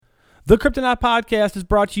The Cryptonaut Podcast is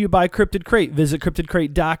brought to you by Cryptid Crate. Visit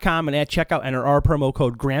cryptidcrate.com and at checkout enter our promo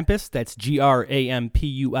code GRAMPUS, that's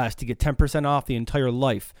GRAMPUS, to get 10% off the entire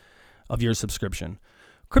life of your subscription.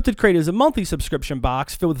 Cryptid Crate is a monthly subscription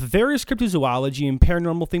box filled with various cryptozoology and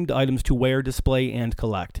paranormal-themed items to wear, display, and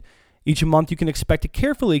collect. Each month you can expect a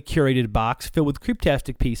carefully curated box filled with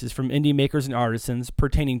creeptastic pieces from indie makers and artisans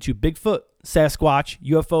pertaining to Bigfoot, Sasquatch,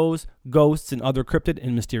 UFOs, ghosts, and other cryptid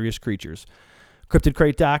and mysterious creatures.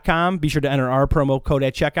 CryptidCrate.com. Be sure to enter our promo code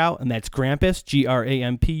at checkout, and that's GRAMPUS,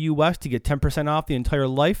 GRAMPUS, to get 10% off the entire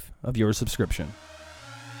life of your subscription.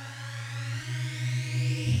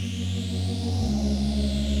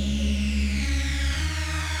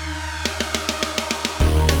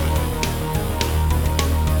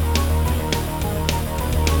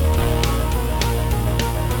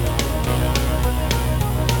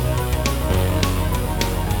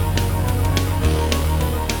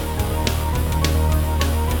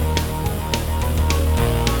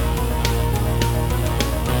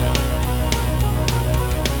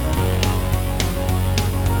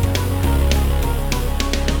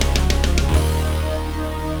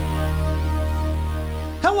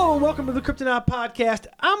 Welcome to the Cryptonaut Podcast.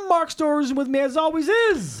 I'm Mark Storrs, and with me, as always,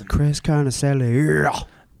 is Chris Carnicelli.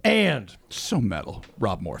 And so metal,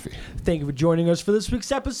 Rob Morphy. Thank you for joining us for this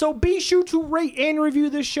week's episode. Be sure to rate and review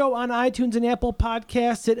this show on iTunes and Apple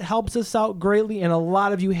Podcasts. It helps us out greatly, and a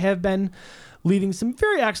lot of you have been leaving some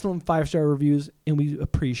very excellent 5-star reviews, and we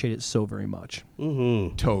appreciate it so very much.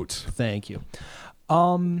 Mm-hmm. Totes. Thank you.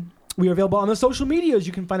 We are available on the social medias.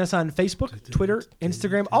 You can find us on Facebook, Twitter,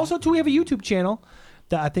 Instagram. Also, too, we have a YouTube channel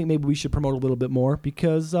that I think maybe we should promote a little bit more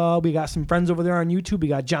because we got some friends over there on YouTube. We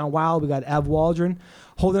got John Wild, we got Ev Waldron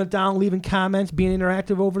holding it down, leaving comments, being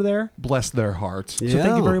interactive over there. Bless their hearts. So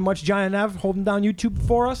thank you very much, John and Ev, holding down YouTube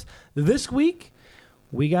for us. This week,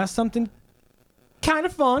 we got something kind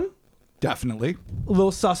of fun. Definitely. A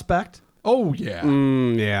little suspect. Oh, yeah.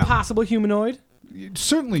 Yeah. Possible humanoid.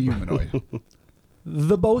 Certainly humanoid.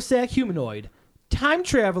 The Bosak Humanoid. Time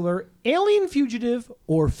traveler, alien fugitive,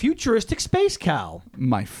 or futuristic space cow.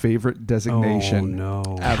 My favorite designation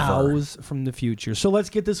ever. Cows from the future. So let's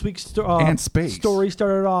get this week's and space story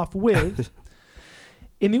started off with.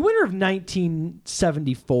 In the winter of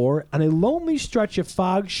 1974, on a lonely stretch of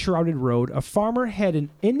fog-shrouded road, a farmer had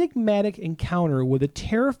an enigmatic encounter with a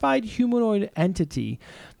terrified humanoid entity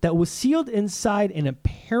that was sealed inside an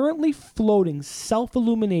apparently floating,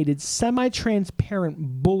 self-illuminated,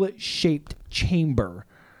 semi-transparent, bullet-shaped chamber.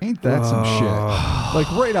 Ain't that some shit?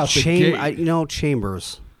 Like right out the gate.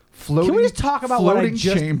 Chambers. Floating, Can we just talk about what I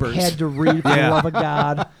just chambers. had to read for the love of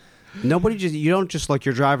God? You don't just like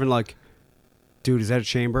you're driving like, dude, is that a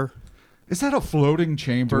chamber? Is that a floating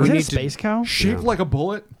chamber? Is that a space cow? Shaped like a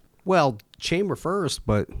bullet? Well, chamber first,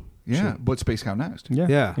 but... Yeah, but space cow next.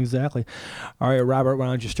 Yeah, exactly. All right, Robert, why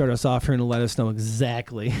don't you start us off here and let us know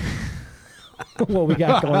exactly what we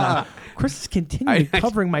got going on. Chris is continually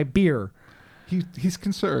covering my beer. He's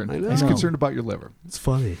concerned. I know. He's concerned about your liver. It's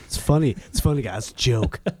funny, guys. It's a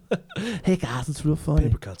joke. Hey, guys, it's real funny.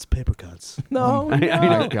 Paper cuts. No, Oh,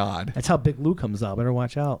 my God. That's how Big Lou comes out. Better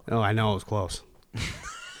watch out. Oh, I know. It was close.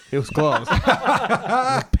 It was close.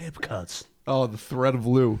 Paper cuts. Oh, the thread of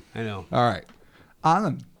Lou. I know. All right.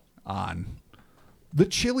 On the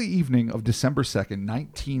chilly evening of December 2nd,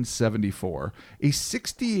 1974, a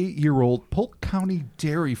 68-year-old Polk County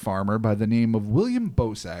dairy farmer by the name of William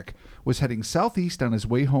Bosak was heading southeast on his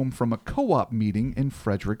way home from a co-op meeting in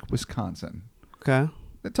Frederick, Wisconsin. Okay.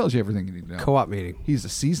 That tells you everything you need to know. Co-op meeting. He's a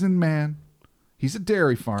seasoned man. He's a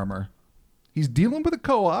dairy farmer. He's dealing with a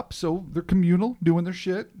co-op, so they're communal, doing their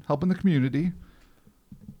shit, helping the community.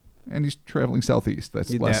 And he's traveling southeast.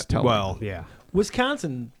 That's less telling. Well, yeah.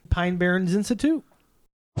 Wisconsin, Pine Barrens Institute.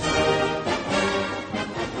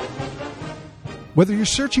 Whether you're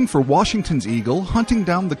searching for Washington's eagle, hunting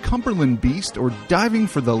down the Cumberland beast, or diving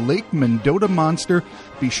for the Lake Mendota monster,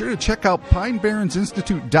 be sure to check out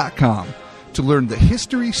PineBarrensInstitute.com to learn the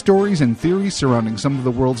history, stories, and theories surrounding some of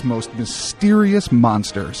the world's most mysterious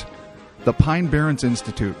monsters. The Pine Barrens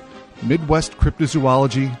Institute, Midwest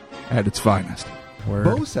cryptozoology at its finest. Word.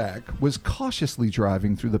 Bosak was cautiously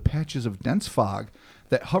driving through the patches of dense fog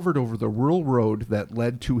that hovered over the rural road that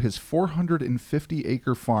led to his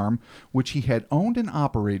 450-acre farm, which he had owned and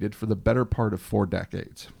operated for the better part of 4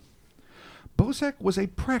 decades. Bosak was a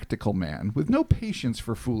practical man with no patience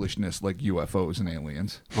for foolishness like UFOs and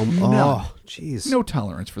aliens. Oh, jeez. No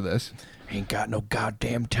tolerance for this. Ain't got no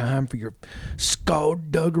goddamn time for your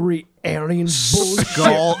skullduggery alien bullshit.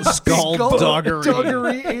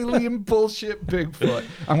 Skullduggery alien bullshit Bigfoot.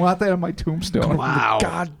 I want that on my tombstone. Wow.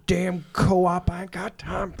 Goddamn co-op. I ain't got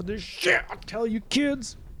time for this shit. I tell you,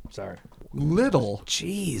 kids. Sorry. Little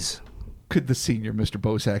Jeez. could the senior Mr.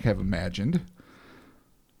 Bosak have imagined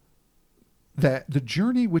that the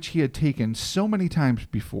journey which he had taken so many times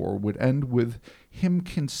before would end with him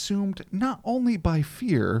consumed not only by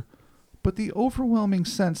fear, but the overwhelming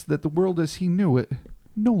sense that the world as he knew it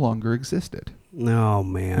no longer existed. Oh,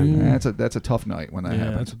 man. That's a tough night when that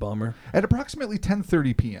happens. That's a bummer. At approximately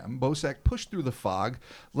 10:30 p.m., Bosak pushed through the fog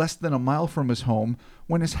less than a mile from his home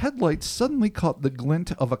when his headlights suddenly caught the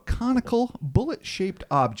glint of a conical, bullet-shaped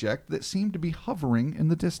object that seemed to be hovering in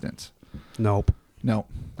the distance. Nope. No,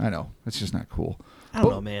 I know. It's just not cool. I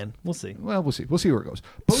don't know, man. We'll see. Well, we'll see. We'll see where it goes.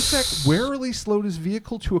 Bosak warily slowed his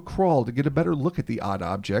vehicle to a crawl to get a better look at the odd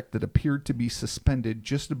object that appeared to be suspended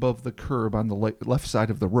just above the curb on the left side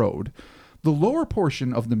of the road. The lower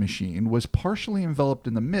portion of the machine was partially enveloped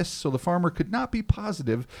in the mist, so the farmer could not be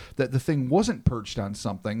positive that the thing wasn't perched on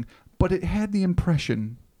something, but it had the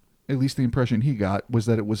impression, at least the impression he got, was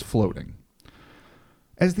that it was floating.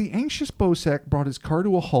 As the anxious Bosak brought his car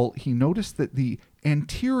to a halt, he noticed that the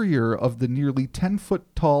anterior of the nearly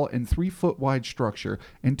 10-foot tall and 3-foot wide structure,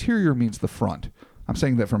 anterior means the front. I'm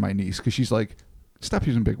saying that for my niece, because she's like, stop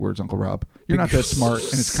using big words, Uncle Rob. You're not that smart,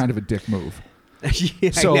 and it's kind of a dick move. Yeah,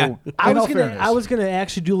 So, yeah. I in all was fairness- gonna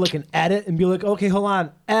actually do like an edit and be like, okay, hold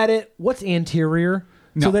on, edit. What's anterior?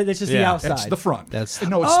 No. So that's just the Yeah. outside. That's the front. That's-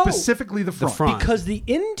 no, it's Oh! specifically the front. front. because the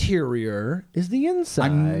interior is the inside.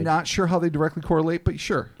 I'm not sure how they directly correlate, but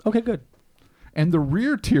sure. Okay, good. And the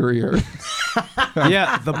rear terrier.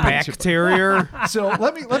 Yeah, the bacterier. So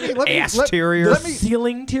let me Ass-terrier. let me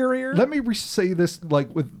Ceiling terrier. let me say this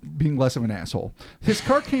like with being less of an asshole. His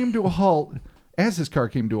car came to a halt. As his car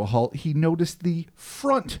came to a halt, he noticed the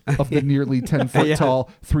front of the nearly 10-foot Yeah. tall,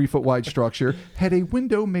 3-foot wide structure had a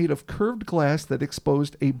window made of curved glass that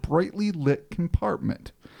exposed a brightly lit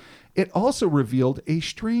compartment. It also revealed a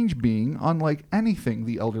strange being unlike anything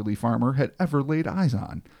the elderly farmer had ever laid eyes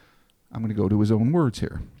on. I'm going to go to his own words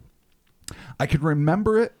here. I could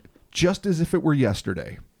remember it just as if it were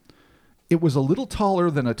yesterday. It was a little taller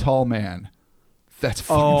than a tall man. That's a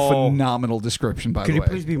phenomenal description, by Could the you way.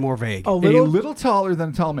 please be more vague? a A little. little taller than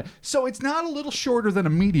a tall man. So it's not a little shorter than a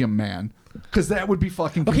medium man, because that would be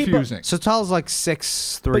fucking Okay, but- confusing. So tall's like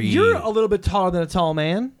 6'3". But you're a little bit taller than a tall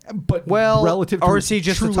man. But Well, relative to or is he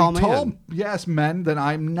just a truly tall man? yes, men, then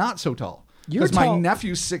I'm not so tall. You're Because my tall.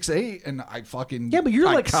 nephew's 6'8", and I fucking Yeah, but you're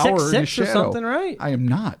I like cower in his 6'6" or shadow. something, right? I am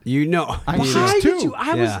not. You know. I'm Why 6'2". did you?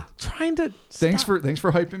 I Yeah. was trying to. Thanks stop.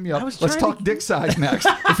 for hyping me up. I was Let's trying talk to- dick size next.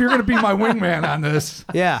 If you're going to be my wingman on this.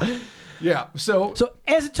 Yeah. Yeah, so So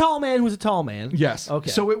as a tall man, who's a tall man? yes. Okay.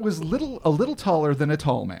 So it was a little taller than a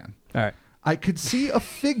tall man. All right. I could see a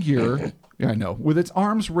figure, yeah, I know, with its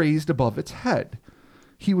arms raised above its head.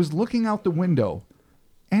 He was looking out the window,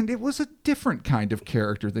 and it was a different kind of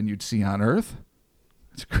character than you'd see on Earth.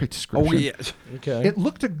 It's a great description. Oh, yeah. Okay. It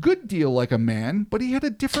looked a good deal like a man, but he had a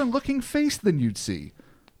different looking face than you'd see.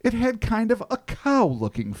 It had kind of a cow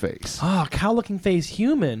looking face. Oh, cow-looking face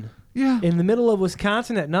human Yeah. in the middle of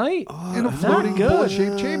Wisconsin at night. In a floating good.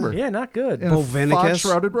 bullet-shaped chamber. Yeah, not good. In a Bovinicus?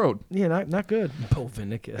 fog-shrouded road. Yeah, not good.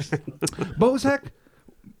 Bovinicus. Bosak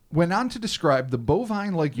went on to describe the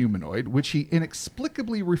bovine-like humanoid, which he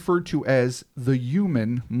inexplicably referred to as the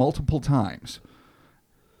human multiple times,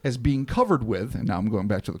 as being covered with, and now I'm going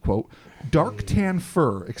back to the quote, dark tan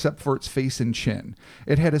fur except for its face and chin.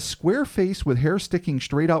 It had a square face with hair sticking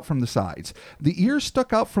straight out from the sides. The ears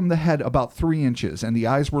stuck out from the head about 3 inches, and the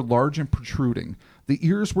eyes were large and protruding. The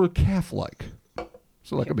ears were calf-like,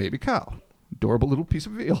 so like a baby cow. Adorable little piece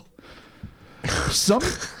of veal. Some,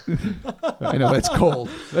 I know that's cold.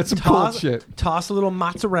 That's some cold shit. Toss a little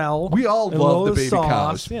mozzarella. We all and a love the little baby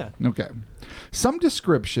sauce. cows. Yeah. Okay. Some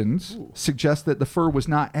descriptions suggest that the fur was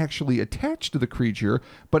not actually attached to the creature,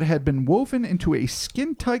 but had been woven into a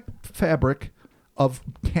skin-tight fabric of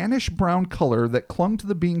tannish brown color that clung to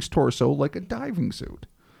the being's torso like a diving suit.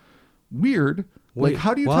 Weird. Wait, Like,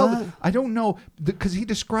 how do you what? tell? I don't know, because he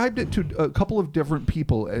described it to a couple of different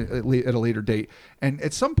people at a later date, and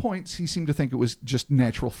at some points he seemed to think it was just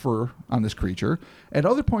natural fur on this creature. At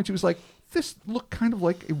other points he was like, this looked kind of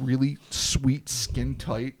like a really sweet,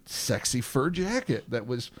 skin-tight, sexy fur jacket that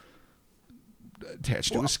was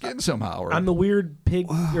attached to his skin somehow. Or, I'm the weird pig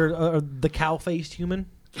or the cow-faced human.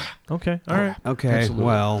 Okay. All right. Okay. Absolutely.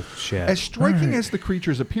 Well, shit. As striking as the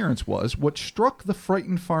creature's appearance was, what struck the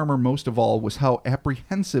frightened farmer most of all was how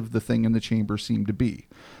apprehensive the thing in the chamber seemed to be.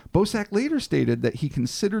 Bosak later stated that he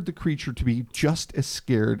considered the creature to be just as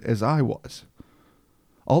scared as I was.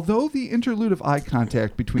 Although the interlude of eye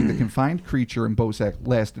contact between the confined creature and Bosak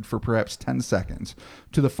lasted for perhaps 10 seconds,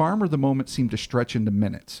 to the farmer the moment seemed to stretch into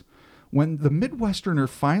minutes. When the Midwesterner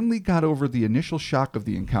finally got over the initial shock of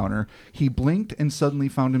the encounter, he blinked and suddenly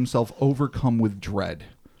found himself overcome with dread.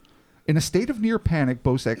 In a state of near panic,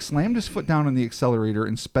 Bosak slammed his foot down on the accelerator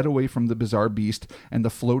and sped away from the bizarre beast and the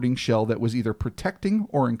floating shell that was either protecting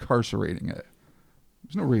or incarcerating it.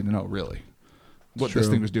 There's no reason to know, really, what this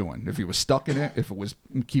thing was doing. If he was stuck in it, if it was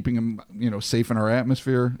keeping him, safe in our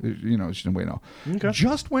atmosphere, just no way to know. Okay.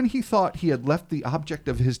 Just when he thought he had left the object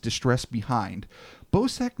of his distress behind,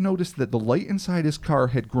 Bosak noticed that the light inside his car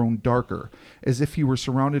had grown darker, as if he were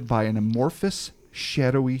surrounded by an amorphous,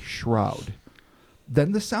 shadowy shroud.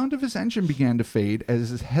 Then the sound of his engine began to fade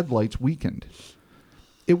as his headlights weakened.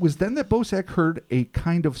 It was then that Bosak heard a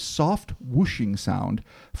kind of soft whooshing sound,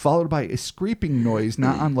 followed by a scraping noise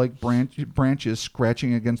not unlike branches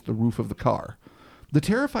scratching against the roof of the car. The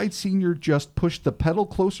terrified senior just pushed the pedal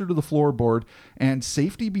closer to the floorboard and,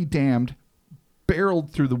 safety be damned,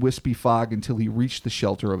 barreled through the wispy fog until he reached the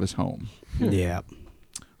shelter of his home. Yeah.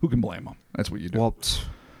 Who can blame him? That's what you do. Well,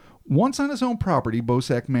 Once on his own property,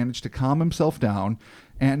 Bosak managed to calm himself down,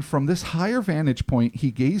 and from this higher vantage point,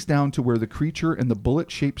 he gazed down to where the creature and the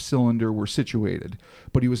bullet-shaped cylinder were situated,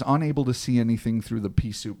 but he was unable to see anything through the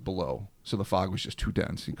pea soup below, so the fog was just too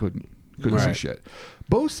dense. He couldn't see shit.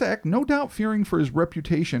 Bosak, no doubt fearing for his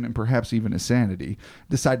reputation and perhaps even his sanity,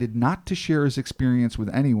 decided not to share his experience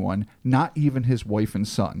with anyone, not even his wife and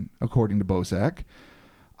son, according to Bosak.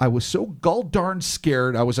 I was so gall-darn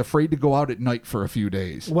scared, I was afraid to go out at night for a few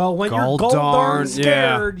days. Well, when you're gall-darn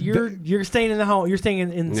scared, you're staying in the home. You're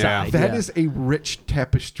staying inside. That is a rich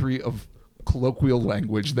tapestry of colloquial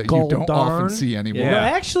language that you don't often see anymore. No,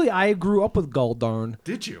 actually, I grew up with gall-darn.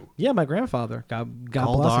 Did you? Yeah, my grandfather. God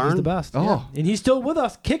bless him. He's the best. Oh. Yeah. And he's still with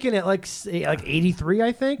us, kicking it like 83,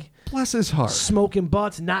 I think. Bless his heart. Smoking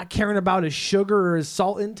butts, not caring about his sugar or his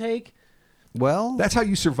salt intake. well, That's how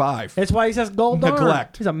you survive. That's why he says gold darn.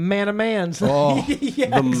 Neglect. He's a man of mans. Oh.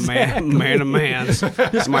 Yeah, the man of mans.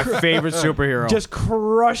 It's my favorite superhero. Just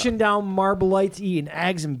crushing down Marblites, eating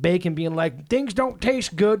eggs and bacon, being like, things don't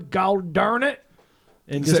taste good, god darn it.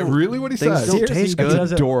 And Is that really what he things says? don't seriously, taste he good.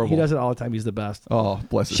 does it- Adorable. He does it all the time. He's the best. Oh,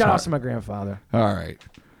 bless his Shout heart. out to my grandfather. All right.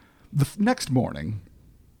 The next morning,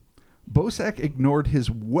 Bosak ignored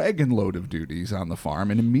his wagon load of duties on the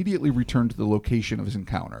farm and immediately returned to the location of his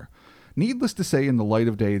encounter. Needless to say, in the light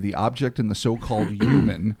of day, the object and the so-called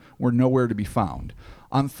human were nowhere to be found.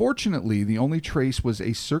 Unfortunately, the only trace was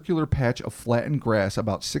a circular patch of flattened grass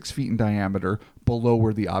about 6 feet in diameter below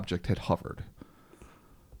where the object had hovered.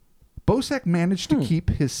 Bosak managed to keep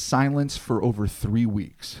his silence for over 3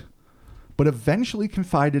 weeks, but eventually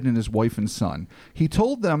confided in his wife and son. He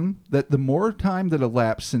told them that the more time that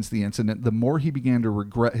elapsed since the incident, the more he began to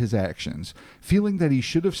regret his actions, feeling that he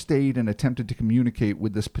should have stayed and attempted to communicate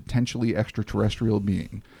with this potentially extraterrestrial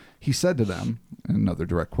being. He said to them, another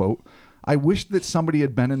direct quote, "I wish that somebody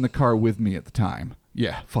had been in the car with me at the time."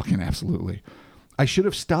 Yeah, fucking absolutely. "I should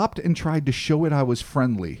have stopped and tried to show it I was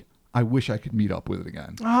friendly. I wish I could meet up with it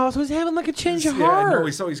again." Oh, so he's having like a change of Yeah, heart. no,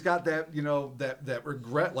 so he's got that, that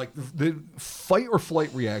regret, like the fight or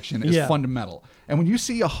flight reaction is fundamental. And when you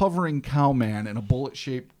see a hovering cowman in a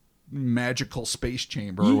bullet-shaped magical space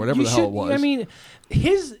chamber or whatever the hell it was. I mean,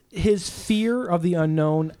 his fear of the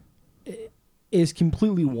unknown is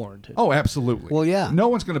completely warranted. Oh, absolutely. Well, yeah. No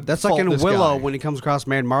one's going to That's like in Willow when he comes across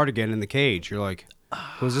Mad Mardigan in the cage. You're like,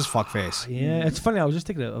 who's this fuckface? Yeah, it's funny. I was just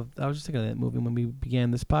thinking of that movie when we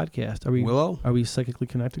began this podcast. Are we Willow? Are we psychically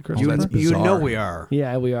connected, Chris? that's You bizarre. know we are.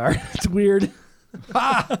 Yeah, we are. It's weird.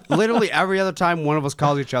 Literally every other time one of us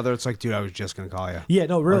calls each other, it's like, dude, I was just going to call you. Yeah,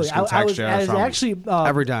 no, really. just gonna text you or I was something. actually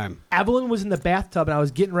Every time. Evelyn was in the bathtub, and I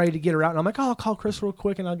was getting ready to get her out, and I'm like, "Oh, I'll call Chris real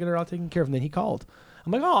quick, and I'll get her out taken care of." And then he called.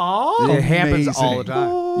 I'm like, "Oh, It happens amazing. all the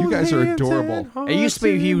time. You guys are adorable. It used to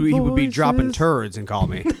be he would be dropping turds and call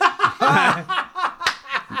me.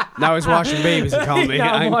 Now he's washing babies and calling me.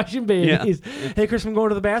 Now I'm watching babies. Yeah. Hey, Chris, I'm going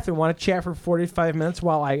to the bathroom. Want to chat for 45 minutes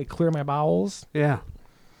while I clear my bowels? Yeah.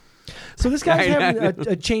 So this guy's having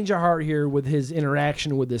a change of heart here with his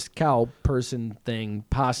interaction with this cow person thing,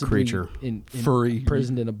 possibly Creature. in Furry.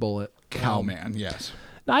 imprisoned in a bullet. Cowman, yes.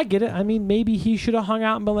 I get it. I mean, maybe he should have hung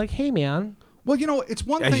out and been like, "Hey, man, Well, it's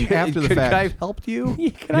one thing after the Could I fact. have helped you?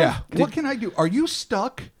 What can I do? Are you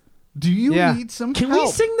stuck? Do you Yeah. need some Can help?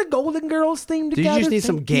 we sing the Golden Girls theme Did you together? just need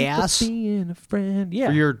some Thank you for gas? being a friend. Yeah.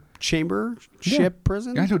 For your chamber ship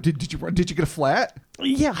prison? I know. Did you get a flat?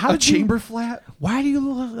 Yeah. How A did you- chamber flat? Why do you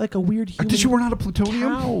look like a weird human? Did you run out of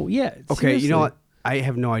plutonium? cow? Yeah. Okay, seriously. you know what? I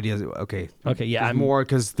have no idea. Okay. Okay, yeah, There's I'm more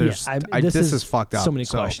because there's. This is fucked up. So many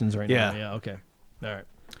questions right yeah. now. Yeah. Okay. All right.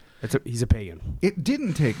 He's a pagan. It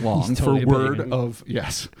didn't take long He's totally for a word pagan. of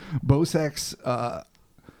Bosak's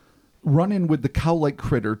run-in with the cow-like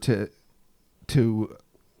critter to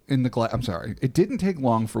It didn't take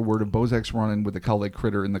long for word of Bosak's run-in with the Cow Lake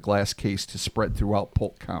critter in the glass case to spread throughout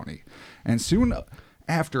Polk County. And soon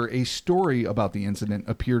after, a story about the incident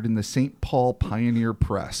appeared in the St. Paul Pioneer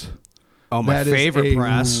Press. Oh, my favorite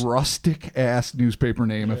press. Rustic-ass newspaper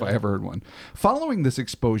name, if I ever heard one. Following this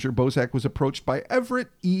exposure, Bosak was approached by Everett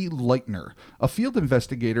E. Leitner, a field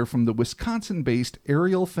investigator from the Wisconsin-based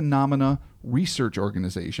Aerial Phenomena Research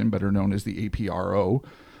Organization, better known as the APRO,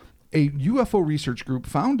 a UFO research group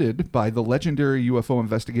founded by the legendary UFO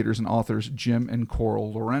investigators and authors Jim and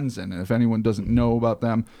Coral Lorenzen. And if anyone doesn't know about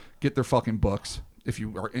them, get their fucking books. If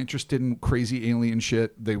you are interested in crazy alien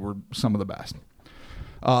shit, they were some of the best.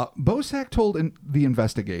 Bosak told the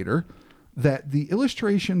investigator that the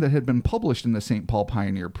illustration that had been published in the St. Paul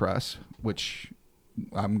Pioneer Press, which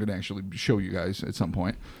I'm going to actually show you guys at some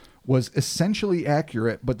point, was essentially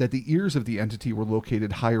accurate, but that the ears of the entity were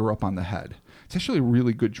located higher up on the head. It's actually a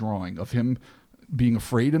really good drawing of him being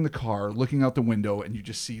afraid in the car, looking out the window, and you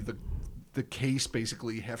just see the case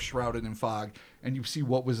basically half shrouded in fog, and you see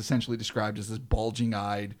what was essentially described as this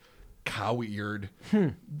bulging-eyed, cow-eared,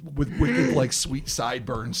 with wicked, like, sweet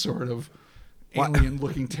sideburns, sort of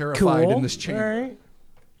alien-looking, terrified in this chamber.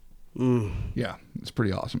 Right. Yeah, it's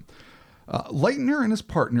pretty awesome. Leitner and his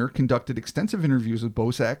partner conducted extensive interviews with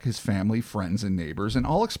Bosak, his family, friends, and neighbors, and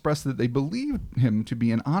all expressed that they believed him to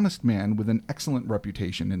be an honest man with an excellent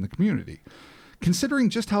reputation in the community. Considering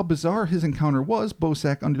just how bizarre his encounter was,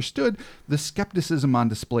 Bosak understood the skepticism on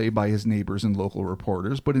display by his neighbors and local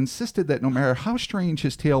reporters, but insisted that no matter how strange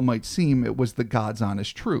his tale might seem, it was the God's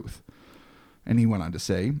honest truth. And he went on to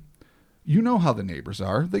say, "You know how the neighbors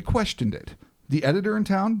are. They questioned it. The editor in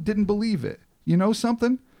town didn't believe it. You know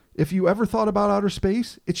something? If you ever thought about outer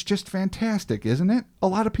space, it's just fantastic, isn't it? A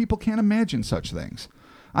lot of people can't imagine such things.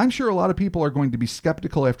 I'm sure a lot of people are going to be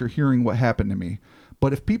skeptical after hearing what happened to me.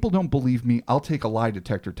 But if people don't believe me, I'll take a lie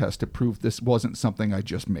detector test to prove this wasn't something I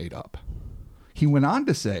just made up." He went on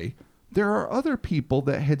to say, there are other people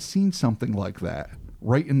that had seen something like that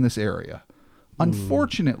right in this area.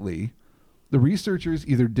 Unfortunately, the researchers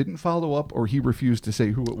either didn't follow up or he refused to say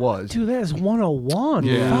who it was. Dude, that is 101.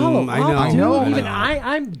 Yeah. Follow I up, know. dude. I Even know.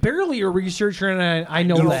 I'm barely a researcher, and I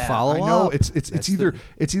know You that. follow I know up. it's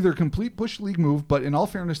either a complete bush league move, but in all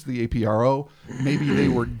fairness to the APRO, maybe they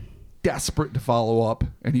were desperate to follow up,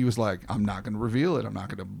 and he was like, I'm not going to reveal it. I'm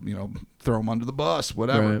not going to, throw him under the bus,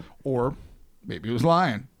 whatever. Right. Or maybe he was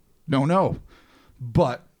lying. No.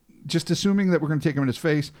 But just assuming that we're going to take him in his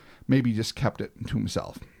face, maybe he just kept it to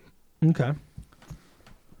himself. Okay.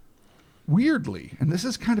 Weirdly, and this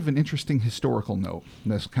is kind of an interesting historical note,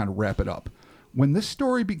 and let's kind of wrap it up. When this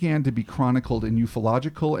story began to be chronicled in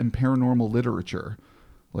ufological and paranormal literature,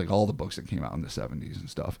 like all the books that came out in the 70s and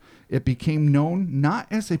stuff, it became known not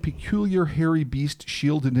as a peculiar hairy beast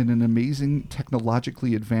shielded in an amazing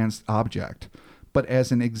technologically advanced object, but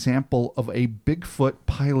as an example of a Bigfoot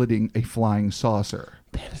piloting a flying saucer.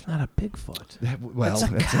 That is not a Bigfoot. That's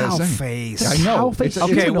a cow face. I know. Cow face It's a-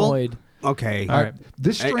 humanoid. Okay. All right.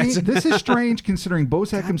 This is strange considering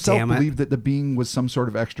Bosak himself damn it. believed that the being was some sort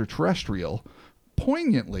of extraterrestrial.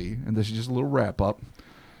 Poignantly, and this is just a little wrap-up,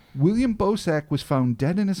 William Bosak was found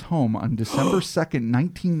dead in his home on December 2nd,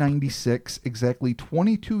 1996, exactly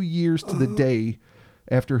 22 years to the day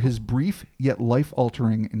after his brief yet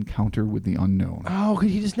life-altering encounter with the unknown. Oh, could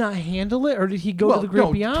he just not handle it, or did he go to the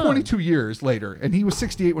great beyond? 22 years later, and he was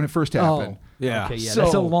 68 when it first happened. Yeah. Okay, yeah, So-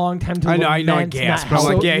 that's a long time to I know. I lament gasped, not but I'm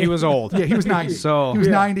like, having- yeah, he was old. Yeah, he was 90. So he was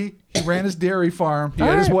Yeah. 90. He ran his dairy farm. He All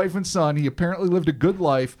had his right. wife and son. He apparently lived a good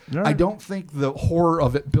life. All I right. don't think the horror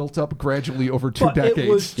of it built up gradually over two But decades. it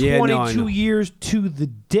was Yeah, no, I 22 know. years to the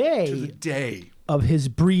day to the day. of his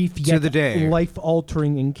brief yet the day.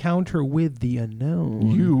 life-altering encounter with the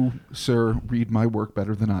unknown. You, sir, read my work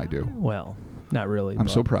better than I do. Well, not really. I'm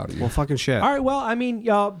but- so proud of you. well, fucking shit. All right. Well, I mean,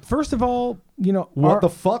 first of all, What the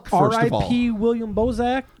fuck, first of all? R.I.P. William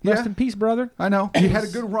Bozak. Rest Yeah. in peace, brother. I know. He had a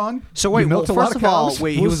good run. So He wait, milked a lot first of of all, cows.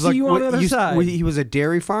 wait, he We'll was see like, you on the other side. he was a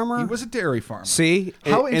dairy farmer. He was a dairy farmer. See,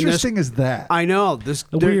 How And this- interesting is that? I know this.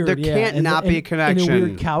 Weird. There yeah. can't And- not be a and connection. a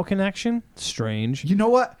weird cow connection. Strange. You know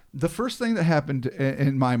what? The first thing that happened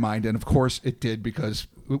in my mind, and of course it did because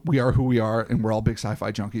we are who we are and we're all big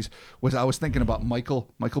sci-fi junkies, was I was thinking about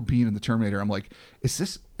Michael Biehn in the Terminator. I'm like, is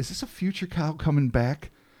this a future cow coming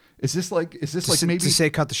back? Is this like maybe to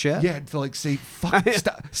say cut the shit? Yeah, to like say fuck,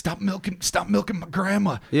 stop milking my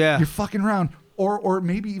grandma. Yeah. You're fucking around. Or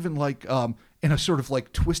maybe even like in a sort of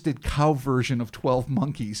like twisted cow version of 12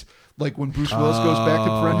 Monkeys, like when Bruce Willis goes back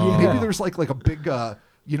to prison. Yeah. Maybe there's like a big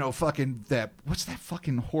fucking what's that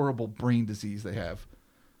fucking horrible brain disease they have?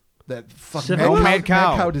 that fucking Syphilis? mad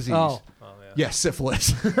cow disease. Oh. Yeah,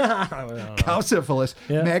 syphilis. Cow syphilis.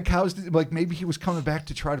 Yeah. Mad cows, like maybe he was coming back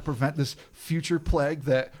to try to prevent this future plague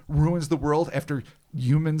that ruins the world after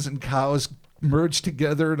humans and cows merge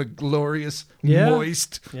together in a glorious,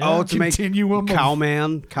 moist to make continuum.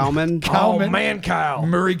 Cowman. Man cow.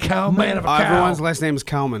 Murray Cowman. Man of a cow. Everyone's last name is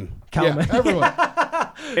Cowman. Cowman. Yeah, everyone.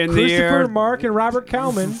 In the Christopher, year Mark, and Robert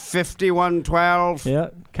Cowman. 5112. Yeah,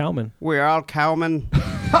 Cowman. We're all Cowman.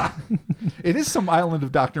 It is some island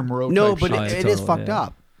of Dr. Moreau No, type but shit. it is fucked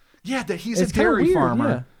up. Yeah, that he's It's a kinda dairy weird, farmer.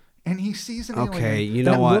 yeah. And he sees an Okay, alien you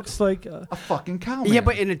know that what? looks like... a fucking cow. Yeah,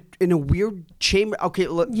 but in a weird chamber. Okay,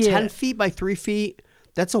 look, Yeah. 10 feet by 3 feet.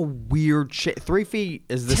 That's a weird shape. 3 feet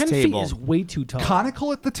is this 10 table. feet is way too tall.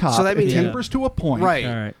 conical at the top. So that means- it tapers to a point. Right.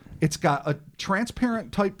 All right. It's got a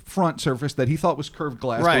transparent type front surface that he thought was curved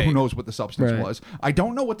glass, Right. but who knows what the substance Right. was. I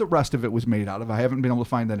don't know what the rest of it was made out of. I haven't been able to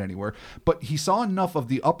find that anywhere. But he saw enough of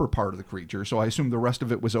the upper part of the creature, so I assume the rest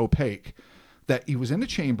of it was opaque, that he was in a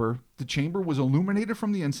chamber. The chamber was illuminated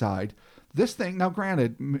from the inside. This thing, now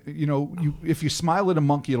granted, if you smile at a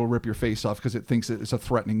monkey, it'll rip your face off because it thinks it's a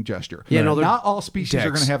threatening gesture. Yeah, no, they're not all species are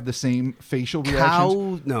dicks. going to have the same facial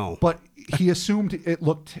reactions. Cow, no. But he assumed it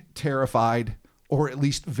looked terrified or at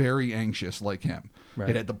least very anxious like him. Right.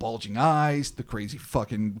 It had the bulging eyes, the crazy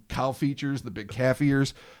fucking cow features, the big calf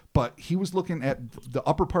ears. But he was looking at the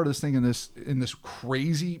upper part of this thing in this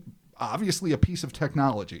crazy, obviously a piece of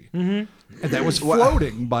technology. Mm-hmm. And that was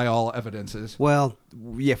floating by all evidences. Well,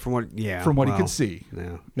 yeah, from what he could see.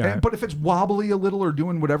 Yeah. Right. But if it's wobbly a little or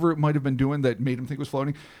doing whatever it might have been doing that made him think it was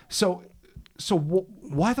floating. So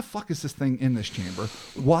why the fuck is this thing in this chamber?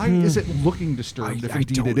 Why is it looking disturbed if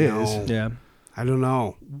indeed it is? know. Yeah. I don't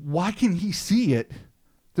know. Why can he see it?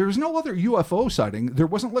 There's no other UFO sighting. There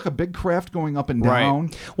wasn't like a big craft going up and down.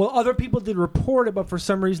 Right. Well, other people did report it, but for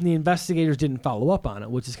some reason the investigators didn't follow up on it,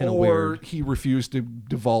 which is kind of Or weird. he refused to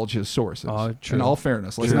divulge his sources. Oh, true. In all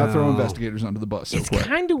fairness, let's not throw investigators under the bus so It's quick.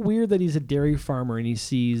 kind of weird that he's a dairy farmer and he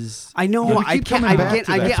sees... I know. Yeah, we I keep can't. coming back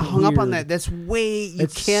to I that. get hung up on Weird. that. That's way you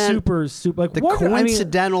It's can't. super like the what?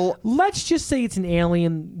 coincidental. Let's just say it's an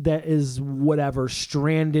alien that is whatever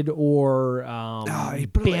stranded or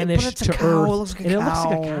but banished it's a to cow. Earth. It looks like a and it looks like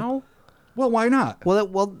a cow. cow. Well, why not? Well,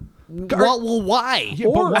 why? Yeah,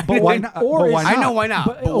 but why not? Or But is- why not? I know why not.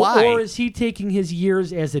 But, But why? Or is he taking his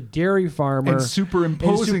years as a dairy farmer And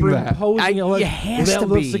superimposing that. superimposing it like, it has that to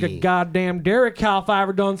looks be. like a goddamn dairy cow if I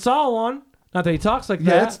ever done saw one. Not that he talks like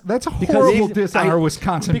Yeah, that. that's a Because horrible he's- diss on our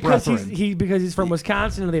Wisconsin because brethren. because he's from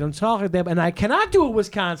Wisconsin and they don't talk like that. And I cannot do a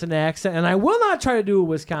Wisconsin accent, and I will not try to do a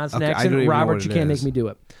Wisconsin Okay, I accent. don't even know Robert, what you it can't is. make me do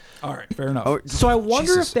it. All right, fair enough. Oh, So I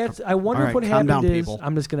wonder Jesus. if that's. I wonder All if what right, calm happened down, is. people.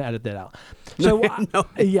 I'm just going to edit that out. So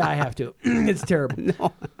yeah, I have to. It's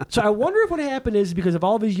terrible. So I wonder if what happened is because of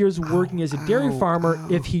all of his years working as a dairy farmer,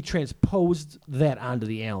 if he transposed that onto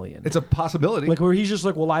the alien. It's a possibility. Like where he's just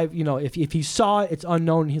like, well, if he saw it, it's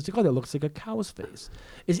unknown. He's like, oh, that looks like a cow's face.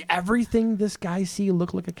 Is everything this guy see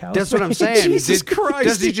look like a cow's face? That's what I'm saying. Jesus Christ.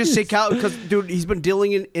 Does he just say cow? Because dude, he's been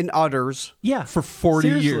dealing in udders Yeah, For 40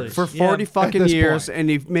 seriously. years. for 40 at fucking this years, point. and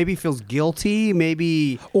he maybe feels guilty.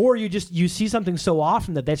 Maybe Or you see something so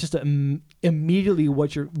often that's just immediately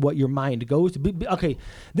what your mind goes to. Okay,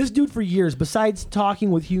 this dude for years, besides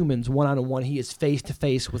talking with humans one-on-one, he is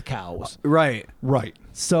face-to-face with cows. right, Right.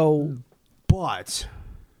 So,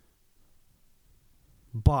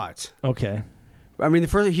 but okay. I mean,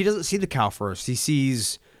 he doesn't see the cow first. He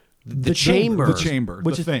sees the chamber. The chamber.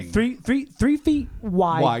 Which the is thing. 3 feet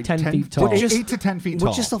wide, 10 feet tall. Which is- 8 to 10 feet tall.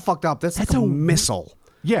 Which is still fucked up. That's That's like a a- missile.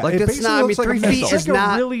 Yeah, like it that's basically not. I mean, looks like a 3 feet missile. It's is like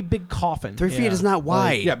not. a really big coffin. 3 feet is not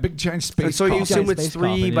wide. Yeah, big giant space So you coffin. assume Giant it's space 3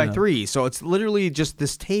 coffin, by yeah. 3. So it's literally just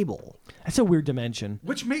this table, That's a weird dimension.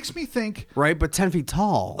 Which makes me think, right? But 10 feet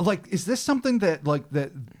tall. like, is this something that, like,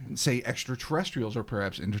 that say extraterrestrials or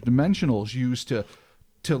perhaps interdimensionals use to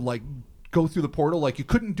like go through the portal? Like, you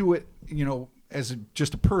couldn't do it, as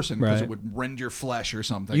just a person because Right. it would rend your flesh or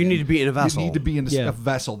something. You need And to be in a vessel. You need to be in Yeah. a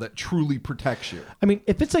vessel that truly protects you. I mean,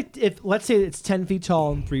 if let's say it's 10 feet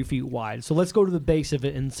tall and 3 feet wide, so let's go to the base of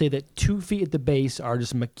it and say that 2 feet at the base are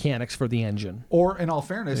just mechanics for the engine. Or, in all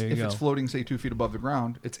fairness, There you if go. it's floating, say 2 feet above the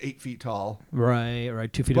ground, it's 8 feet tall. Right,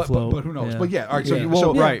 2 feet But, of float. but who knows? But yeah, all right. So,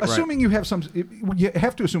 Yeah. Right. assuming you have you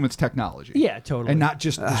have to assume it's technology. Yeah, totally. And not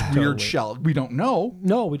just this weird Totally. shell. We don't know.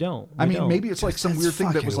 No, we don't. I We mean, don't. maybe it's like some That's weird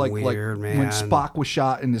thing that was like fucking weird, when man. Spock was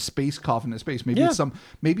shot in the space coffin in space. Maybe Yeah.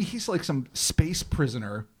 maybe he's like some space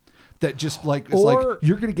prisoner that just like it's like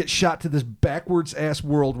you're gonna get shot to this backwards ass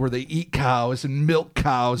world where they eat cows and milk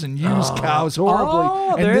cows and use cows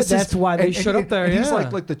horribly. And that's why they showed up there. And he's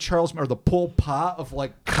like the Charles or the Pol Pot of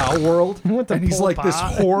like cow world, and he's like this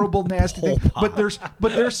horrible nasty thing. But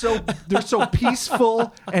they're so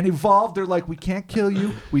peaceful and evolved. They're like, we can't kill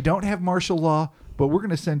you. We don't have martial law, but we're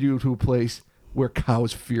gonna send you to a place where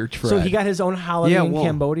cows fear tread. So he got his own holiday in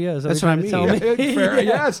Cambodia. Is that that's what I mean. Fair,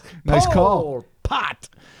 yes, nice call. Pot.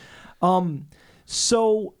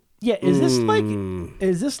 So yeah, is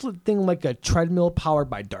this thing like a treadmill powered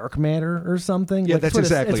by dark matter or something? Yeah, like, that's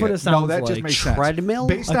exactly what it sounds No, that like. just makes sense. Treadmill?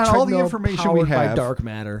 Based on all the information we powered by have, dark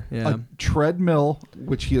matter. Yeah. a treadmill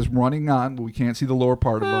which he is running on, but we can't see the lower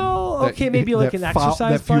part of him. Oh, okay, maybe like an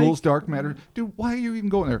exercise that fuels bike? dark matter. Dude, why are you even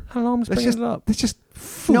going there? I don't know. I'm just bringing it up. That's just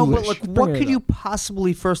foolish. No, but like, what bringing could it you up.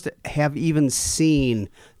 possibly first have even seen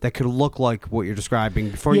that could look like what you're describing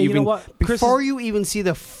before Yeah, you you know even what? Chris before you even see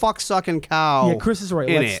the fuck sucking cow? Yeah, Chris is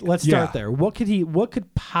right. Let's start there. What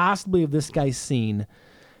could possibly have this guy seen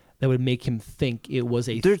that would make him think it was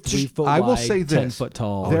a 3 foot wide, I will say 10 this. foot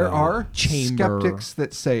tall? There are chamber. skeptics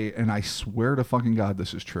that say, and I swear to fucking God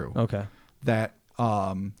this is true. Okay. That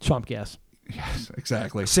Swamp gas. yes,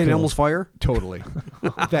 exactly. St. Elmo's fire? Totally.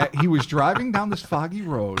 That he was driving down this foggy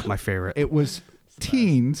road. My favorite. It was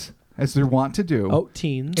teens, as they're wont to do. Oh,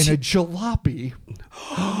 teens. In a jalopy.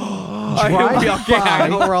 I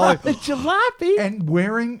know we're all The jalopy. And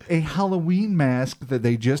wearing a Halloween mask that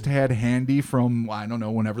they just had handy from, I don't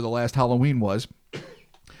know, whenever the last Halloween was.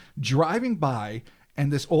 Driving by,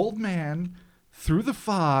 and this old man through the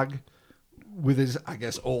fog with his, I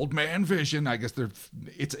guess, old man vision. I guess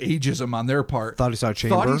it's ageism on their part. Thought he saw a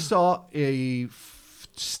chamber? Thought he saw a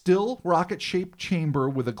still rocket-shaped chamber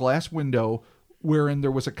with a glass window wherein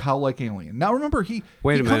there was a cow-like alien. Now remember, he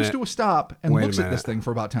comes to a stop and looks at this thing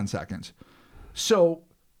for about 10 seconds. So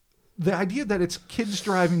the idea that it's kids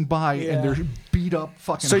driving by and they're beat up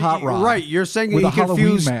fucking hot rod. Right, you're saying with he a Halloween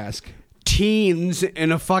confused mask. Teens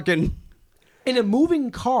in a fucking in a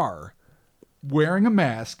moving car. Wearing a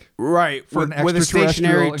mask. Right, for an with a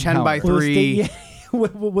stationary extraterrestrial 10 by 3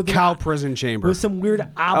 with cow prison chamber. With some weird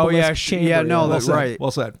obelisk chamber. Yeah, no, that's well right.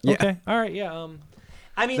 Well said. Yeah. Okay, all right, yeah.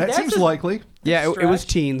 I mean, that seems likely. Yeah, it was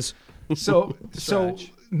teens. So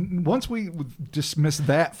once we dismiss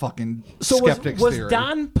that fucking skeptics was theory.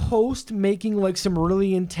 Don Post making like some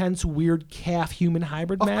really intense, weird calf human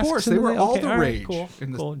hybrid masks? Of course, they were all the rage. Cool.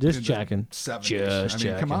 In the, cool. Just in checking. The 70s. Just I mean,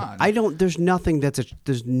 checking. come on. There's nothing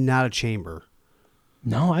there's not a chamber.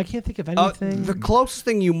 No, I can't think of anything. The closest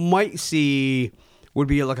thing you might see would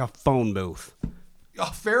be like a phone booth. Oh,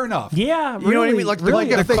 fair enough. Yeah, really, you know what I mean? Like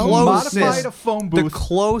if they modified a phone booth, the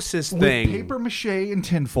closest with thing, paper mache and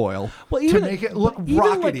tinfoil to make it look even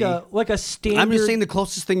rockety. like a standard. I'm just saying the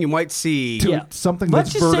closest thing you might see to something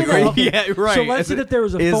Let's that's just say vertical. that, yeah, right. So let's say that there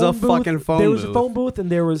was a is phone a booth. fucking phone there was booth. a phone booth, and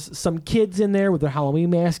there was some kids in there with their Halloween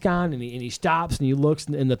mask on, and he stops and he looks,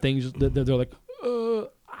 and the things they're like,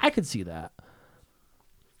 I could see that.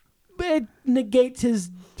 But it negates his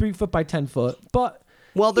 3 foot by 10 foot, but.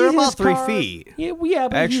 Well, they're he's in about his 3 car. feet. Yeah,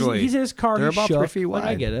 but actually, he's in his car. they're he's about shook. 3 feet wide.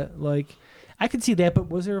 I get it. Like, I could see that, but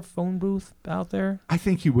was there a phone booth out there? I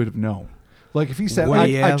think you would have known. Like if he said, Well,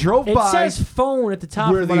 I drove it by says phone at the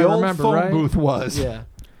top where of what the I old remember, phone right? booth was. Yeah.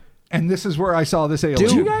 And this is where I saw this alien. Dude,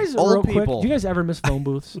 Do you guys, old real quick, people. do you guys ever miss phone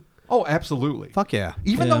booths? Oh, absolutely. Fuck yeah.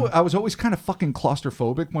 Even Yeah. though I was always kind of fucking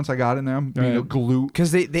claustrophobic once I got in them, you Right. know, glue.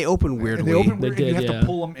 Because they open weirdly. They open They weird, did, and you have yeah. to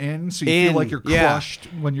pull them in, so you feel like you're crushed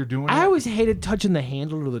when you're doing it. I always hated touching the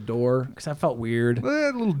handle of the door because I felt weird. A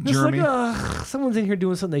little It's like, germy. someone's in here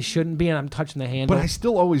doing something they shouldn't be, and I'm touching the handle. But I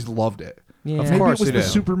still always loved it. Yeah. Maybe course it was you the do.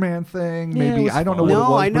 Superman thing. Yeah, it Maybe was I don't know fun. what No, it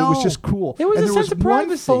was, I but it was know. just cool. It was and a there sense was of one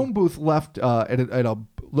privacy. phone booth left at a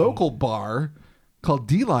local bar called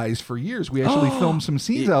D-Lies for years. We actually filmed some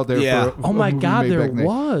scenes out there. Yeah. For Oh my movie God, made there back in the day.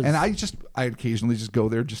 was. And I occasionally just go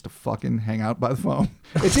there just to fucking hang out by the phone.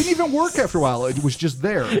 It didn't even work after a while. It was just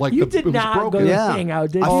there. Like You it did was not broken. go to Yeah. hang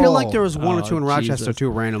out, did I you? feel like there was one or two in Oh, Rochester Jesus. too,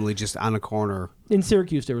 randomly just on a corner. In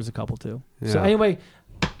Syracuse, there was a couple too. So Yeah. anyway,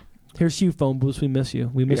 here's to you, phone booths. We miss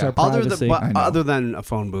you. We miss Yeah. our privacy. I know. Other than a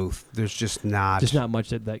phone booth, there's just not. Just not much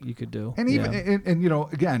that you could do. And even Yeah. and you know,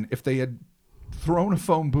 again, if they had thrown a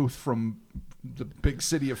phone booth from the big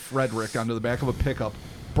city of Frederick onto the back of a pickup,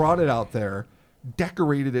 brought it out there,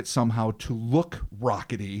 decorated it somehow to look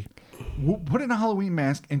rockety, put in a Halloween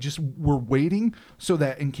mask, and just were waiting so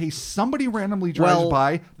that in case somebody randomly drives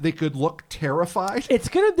by, they could look terrified.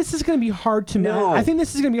 This is gonna be hard to. No. I think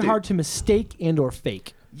this is gonna be hard to mistake and or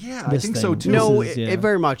fake. Yeah, I This think thing. so too. No, This is, it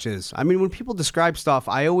very much is. I mean, when people describe stuff,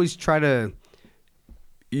 I always try to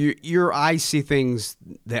your eyes see things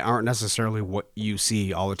that aren't necessarily what you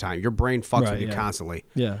see all the time. Your brain fucks with you constantly.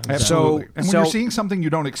 Yeah, exactly. Absolutely. And when so- you're seeing something you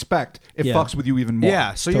don't expect, it fucks with you even more.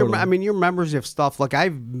 Yeah, so your memories of stuff, like I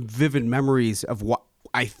have vivid memories of what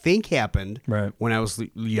I think happened when I was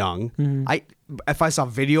young. If I saw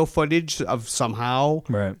video footage of somehow,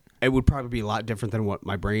 it would probably be a lot different than what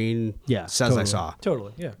my brain says I saw.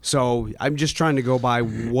 Totally, yeah. So I'm just trying to go by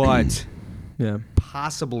what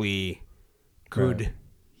possibly could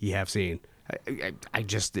you have seen. I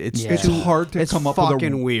just it's hard to come up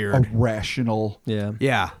with weird. a rational, a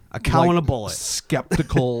cow and a bullet,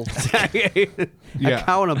 skeptical, a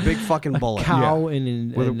cow and a big fucking bullet, Cow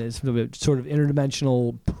and a sort of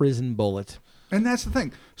interdimensional prison bullet. And that's the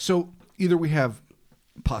thing. So either we have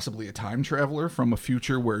possibly a time traveler from a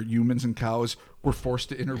future where humans and cows were forced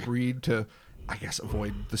to interbreed to, I guess,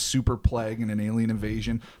 avoid the super plague and an alien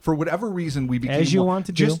invasion. For whatever reason, we became as you want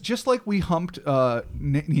to do. Just like we humped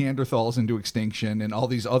Neanderthals into extinction and all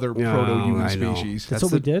these other proto-human species. That's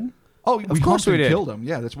what we did? Oh, we of course humped we and did. killed them.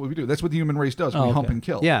 Yeah, that's what we do. That's what the human race does. We hump and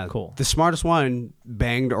kill. Yeah, cool. The smartest one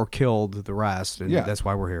banged or killed the rest, and that's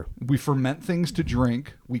why we're here. We ferment things to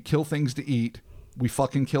drink. We kill things to eat. We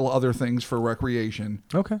fucking kill other things for recreation.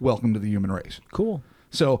 Okay. Welcome to the human race. Cool.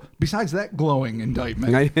 So, besides that glowing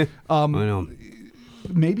indictment, I know.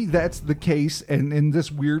 Maybe that's the case. And in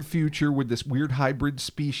this weird future with this weird hybrid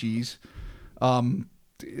species, it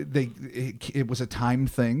was a time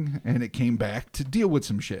thing, and it came back to deal with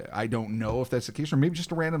some shit. I don't know if that's the case, or maybe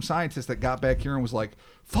just a random scientist that got back here and was like,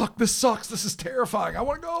 "Fuck, this sucks. This is terrifying. I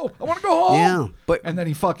want to go. I want to go home." Yeah, and then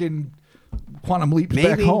he fucking quantum leaps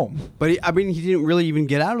back home. But he didn't really even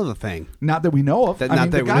get out of the thing. Not that we know of. The guy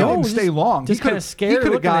didn't stay long. Just kind of scared. He could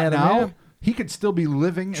have looking gotten at him, out. yeah. He could still be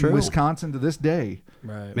living in Wisconsin to this day.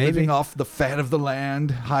 Right. Living off the fat of the land,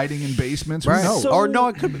 hiding in basements. Who knows? Or no,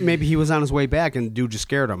 it could maybe he was on his way back and dude just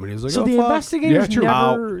scared him and he was like, so "Oh, the fuck."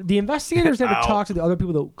 investigators never talked to the other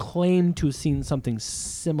people that claimed to have seen something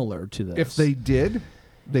similar to this. If they did,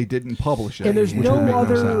 they didn't publish it. And there's which would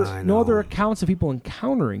make no other accounts of people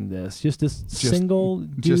encountering this. Just this single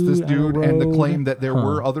dude. Just this dude, and the road. claim that there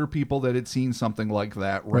were other people that had seen something like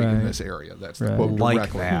that in this area. That's the quote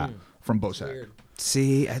directly from Bosak.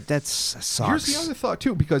 See, that sucks. Here's the other thought,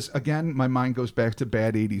 too, because, again, my mind goes back to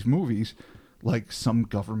bad 80s movies, like some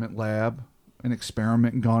government lab, an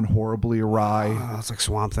experiment gone horribly awry. Oh, it's like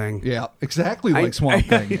Swamp Thing. Yeah, exactly like Swamp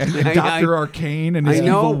Thing. And Dr. Arcane and his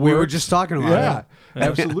evil we were works. just talking about it.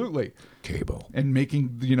 Absolutely. Cable. And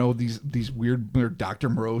making, these weird Dr.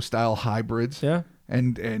 Moreau-style hybrids. Yeah.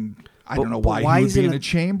 And I don't know why he would be in a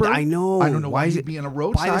chamber. I know. I don't know why he'd be in a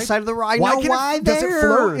roadside. By the side of the road. Why does it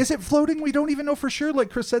float? Is it floating? We don't even know for sure. Like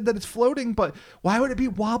Chris said that it's floating, but why would it be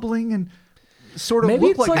wobbling and sort of Maybe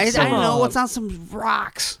look it's like I some, know it's on some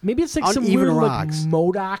rocks. Maybe it's like some Uneven weird rocks. like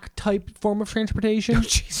MODOK type form of transportation. Remember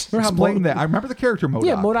how Explain that. I remember the character MODOK.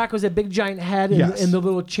 Yeah, MODOK was a big giant head, and the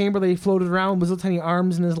little chamber that he floated around was little tiny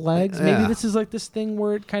arms in his legs. Maybe this is like this thing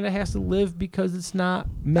where it kind of has to live because it's not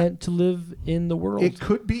meant to live in the world. It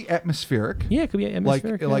could be atmospheric. Yeah, it could be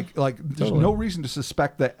atmospheric. Like there's no reason to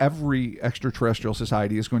suspect that every extraterrestrial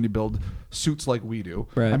society is going to build suits like we do.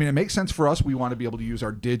 Right. I mean, it makes sense for us. We want to be able to use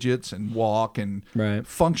our digits and walk and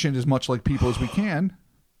function as much like people as we can.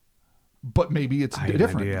 But maybe it's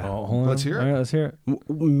different. Let's hear it. All right, let's hear it.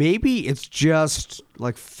 Maybe it's just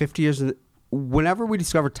like 50 years. Whenever we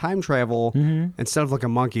discover time travel, instead of like a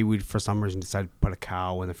monkey, we for some reason decided to put a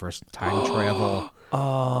cow in the first time travel.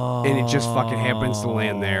 Oh, and it just fucking happens to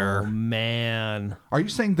land there. Man, are you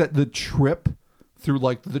saying that the trip through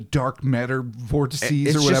like the dark matter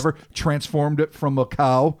vortices or whatever transformed it from a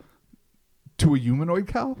cow to a humanoid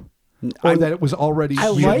cow? Or that it was already I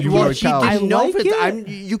like humanoid cow? I like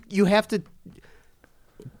it. You have to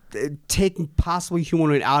take possibly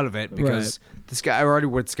humanoid out of it because this guy already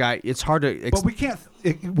with this guy. It's hard to. But we can't.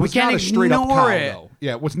 It was not a straight up cow, though.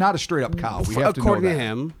 Yeah, it was not a straight up cow. We have to know according that. to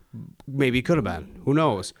him, maybe it could have been. Who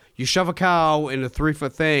knows? You shove a cow in a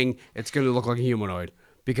 3-foot thing, it's going to look like a humanoid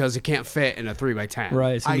because it can't fit in a 3x10.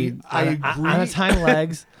 Right. It's I agree. On its hind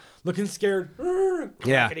legs, looking scared.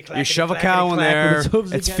 Yeah, you shove a cow in there.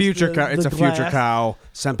 It's future. It's a future cow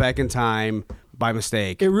sent back in time by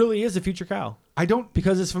mistake. It really is a future cow. I don't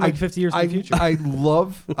because it's from like 50 years in the future. I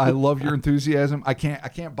love your enthusiasm. I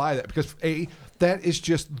can't buy that because that is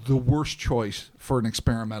just the worst choice for an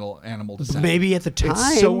experimental animal to send. Maybe at the time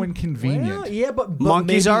it's so inconvenient. Well, yeah, but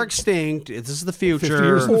monkeys maybe, are extinct. This is the future. 50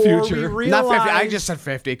 years in the future. Not 50. I just said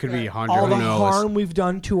 50. It could be 100. All the Who knows? harm we've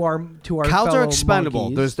done to our cows are expendable.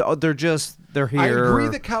 Monkeys. They're here. I agree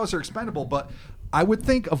that cows are expendable, but I would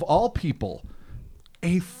think of all people,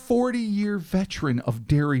 A 40-year veteran of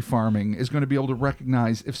dairy farming is going to be able to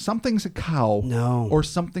recognize if something's a cow or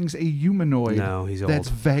something's a humanoid that's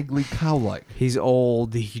vaguely cow-like. He's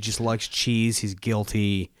old. He just likes cheese. He's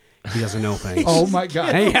guilty. He doesn't know things. Oh, my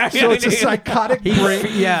God. So it's a psychotic brain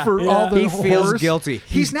for all the He feels horrors. guilty.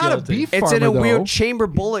 He's not a beef farmer, It's in a though. weird chamber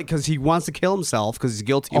bullet because he wants to kill himself because he's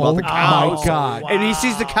guilty about the cow. My God. And he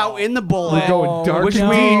sees the cow in the bullet, We're going dark which and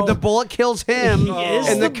means deep. the bullet kills him,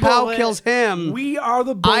 and the cow bullet. kills him. We are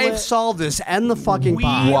the bullet. I've solved this. End the fucking We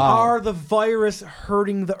pod. are the virus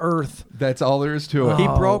hurting the earth. That's all there is to it. He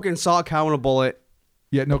broke and saw a cow in a bullet.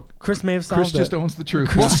 Yeah, no. Chris may have solved Chris just owns the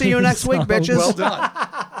truth. We'll see you next week, bitches. Well done.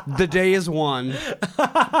 The day is won.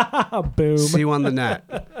 Boom. See you on the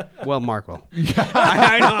net. Well, Mark will.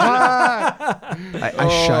 I know.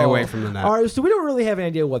 I shy away from the net. All right, so we don't really have any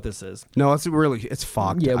idea what this is. No, it's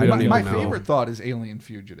fucked. Yeah, I don't even My know. favorite thought is Alien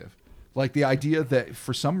Fugitive. Like the idea that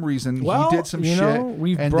for some reason Well, he did some you shit know,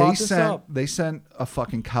 we've and brought this up. they sent a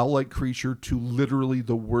fucking cow-like creature to literally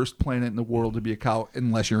the worst planet in the world to be a cow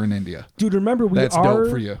unless you're in India. Dude, remember we That's are... dope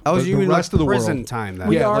for you. I was the using rest of the prison world. time. Then.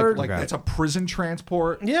 We Yeah, are- like that's a prison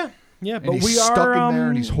transport. Yeah, And but he's we are stuck in there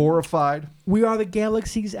and he's horrified. We are the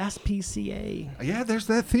galaxy's SPCA. Yeah, there's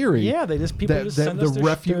that theory. Yeah, they just people just send the us their,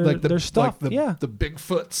 refuge, their, like the their stuff. like the, yeah, the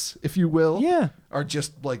Bigfoots, if you will. Yeah. are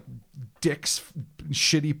just like dicks,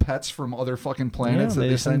 shitty pets from other fucking planets Yeah, that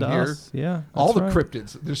they send to here. us. Yeah, All the right.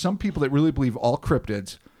 cryptids. There's some people that really believe all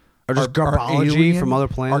cryptids Or just garbology from other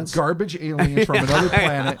planets? Are garbage aliens from another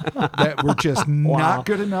planet that were just not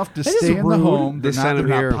good enough to That is stay in the rude. home. They They're send them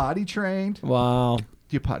not here. potty trained. Wow. Do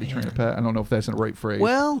you potty train a pet? I don't know if that's the right phrase.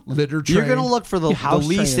 Well, litter you're trained. going to look for the house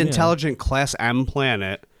least trained, yeah. intelligent Class M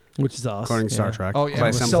planet, Which is us. according to Star Trek. Oh yeah,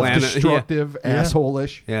 Class M planet. self-destructive,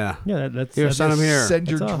 asshole-ish. Yeah. Yeah, that's Here, send them here. Send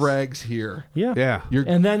your That's us. dregs here. Yeah. Your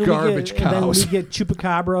And then garbage we get, and then cows. we get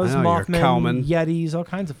chupacabras, I know, you're a Mothman, cowman. Yetis, all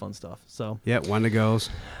kinds of fun stuff. So, Yeah, Wendigos.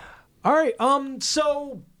 all right.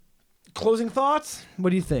 So closing thoughts. What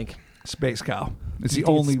do you think? Space cow. It's You the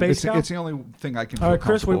think it's only. space cow? It's the only thing I can. All feel right,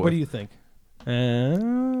 Chris. comfortable What do with. you think? Are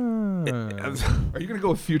you gonna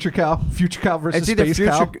go with future cow? Future cow versus It's either space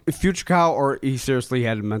cow? future cow or he seriously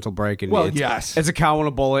had a mental break. And Well, it's, yes. It's a cow and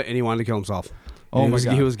a bullet, and he wanted to kill himself. Oh, And my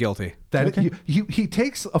God. He was guilty. That he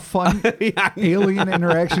takes a fun alien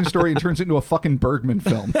interaction story and turns it into a fucking Bergman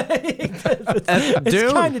film.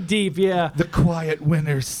 It's kind of deep. Yeah. The quiet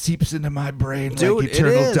winter seeps into my brain Dude, like it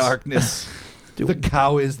eternal is. darkness. The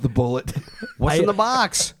cow is the bullet. What's in the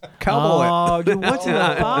box? Cow bullet. Oh, dude, what's in the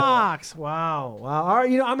box? Wow. All right,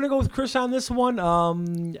 I'm gonna go with Chris on this one.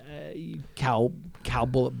 Cow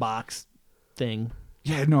bullet box thing.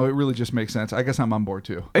 Yeah, no, it really just makes sense. I guess I'm on board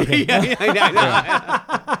too.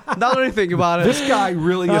 Now that I think about it. This guy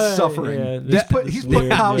really is suffering. yeah, He's put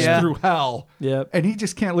weird, cows yeah. through hell. Yep. And he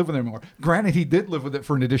just can't live with it anymore. Granted, he did live with it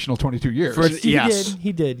for an additional 22 years. He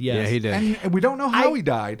did. Yes. Yeah, he did. And we don't know how he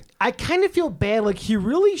died. I kind of feel bad. Like he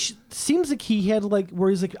really seems like he had where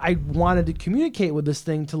he's like, I wanted to communicate with this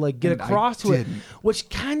thing to get And I across to it, didn't. which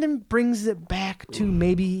kind of brings it back to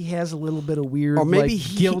maybe he has a little bit of weird, Or maybe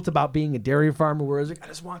guilt about being a dairy farmer. Where he's like, I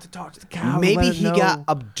just want to talk to the cow. and Maybe let it he know. got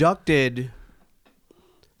abducted.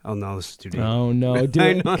 Oh no, this is too deep. Oh no! Do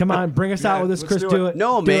it! Come on, bring us out with this, Chris. Do it.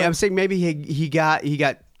 No, Do man. it. I'm saying maybe he got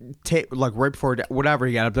like right before whatever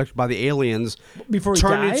he got abducted by the aliens. Before he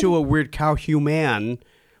turned died? into a weird cow human.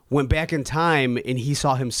 Went back in time and he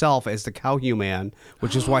saw himself as the cow human,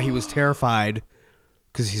 which is why he was terrified.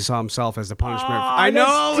 Because he saw himself as the punishment. I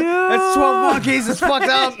know! That's 12 monkeys. It's fucked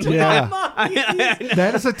up. Yeah.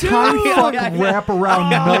 That is a time fuck wraparound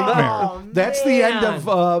nightmare. That's the end of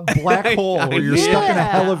Black Hole, where you're stuck in a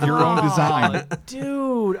hell of your own design.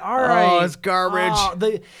 Dude, all right. Oh, it's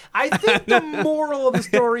garbage. I think the moral of the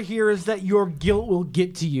story here is that your guilt will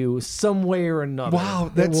get to you some way or another.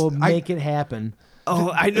 Wow, that will make it happen.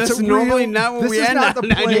 Oh, I know. It's It's a normally real- not where this we is end not up. the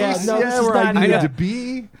place Yeah, no, this is where I not- need yeah. to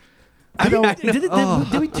be.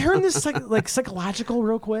 Did we turn this psychological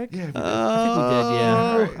real quick? Yeah, I think we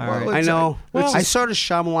did. Yeah. All right. well, I know. let's I just- sort of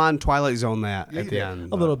Shyamalan Twilight Zone that at the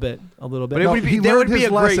end. A little bit. But No, it would he be, that would learned be his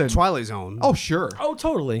a great lesson. Twilight Zone. Oh, sure. Oh,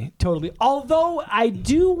 totally. Although I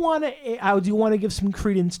do want to give some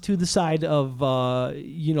credence to the side of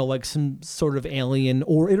some sort of alien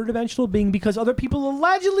or interdimensional being, because other people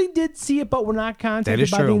allegedly did see it, but were not contacted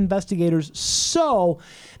is by the true. investigators. So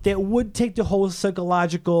that would take the whole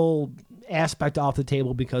psychological aspect off the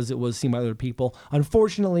table because it was seen by other people.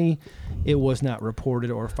 Unfortunately, it was not reported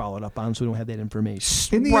or followed up on, so we don't have that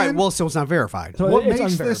information. In the Right. end, Well, so it's not verified. So what it's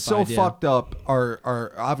makes this so unverified, yeah. fucked up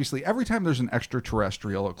are obviously every time there's an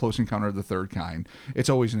extraterrestrial, a close encounter of the third kind, it's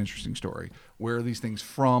always an interesting story. Where are these things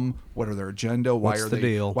from? What are their agenda? What's the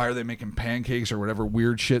deal? Why are they making pancakes or whatever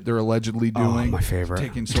weird shit they're allegedly doing? My favorite.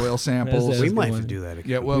 Taking soil samples. We might have to do that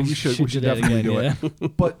again. Yeah, well, we should do that definitely again, do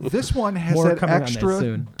it. But this one has More that coming on that extra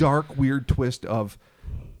soon. dark, weird twist of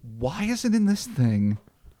why is it in this thing?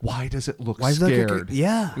 Why does it look Why is that scared?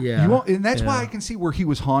 Yeah. Yeah. You won't, and that's why I can see where he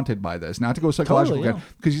was haunted by this. Not to go psychological, Totally,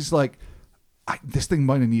 because he's like, this thing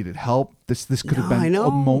might have needed help. This could have No, I been know.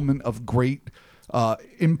 a moment of great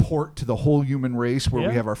import to the whole human race, where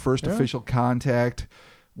we have our first official contact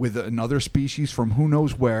with another species from who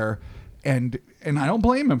knows where. And I don't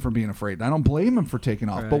blame him for being afraid. I don't blame him for taking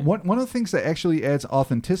off. But one of the things that actually adds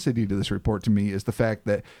authenticity to this report to me is the fact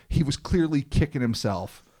that he was clearly kicking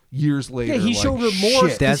himself years later. Yeah, he like, showed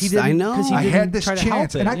remorse shit, because he didn't. I know. 'cause he I didn't had this try to help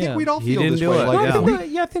chance, and I think it. we'd all He feel didn't this do way. it. Like, No, I if think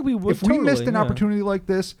we- I think we would. if we missed totally, an yeah. opportunity like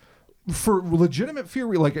this for legitimate fear,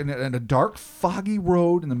 like in a dark, foggy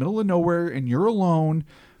road in the middle of nowhere, and you're alone,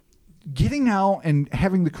 getting out and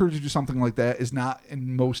having the courage to do something like that is not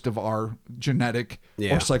in most of our genetic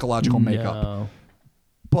or psychological makeup. No.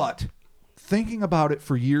 But thinking about it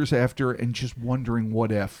for years after and just wondering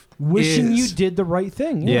what if, Wishing you is- did the right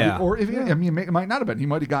thing. Yeah. or if I mean, it might not have been. He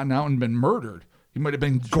might have gotten out and been murdered. He might have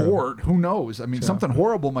been gored. Who knows? I mean, something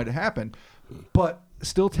horrible might have happened. But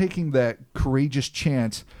still taking that courageous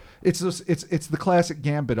chance. It's the classic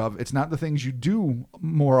gambit of it's not the things you do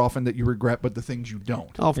more often that you regret, but the things you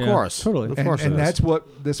don't. Of Yeah, course. totally. Of And, course. and it is.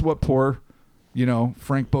 that's what poor,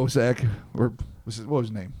 Frank Bosak, or what was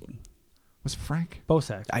his name? Was it Frank?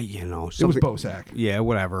 Bosak. It was Bosak. Yeah,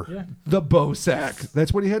 whatever. Yeah. The Bosak.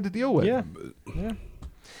 That's what he had to deal with. Yeah. Yeah.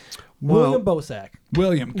 Well- William Bosak.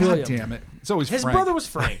 William. God William. damn it. It's always His Frank. brother was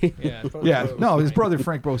Frank. Yeah. Yeah. No, his brother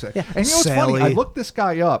Frank Bosak. And you know what's Sally. funny? I looked this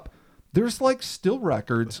guy up. There's like still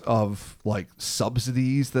records of like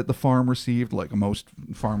subsidies that the farm received, like most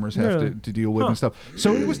farmers have to deal with and stuff.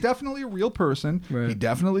 So he was definitely a real person. Right. He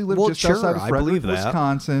definitely lived Well, just sure, outside of I Frederick, believe that.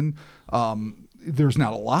 Wisconsin. There's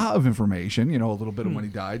not a lot of information, a little bit of when he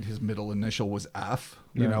died. His middle initial was F.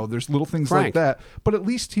 There's little things Frank. like that. But at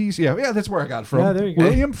least he's, that's where I got it from. Yeah, there you go.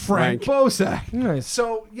 William Frank Bosak. Nice.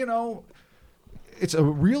 So, it's a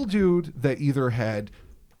real dude that either had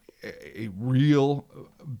a real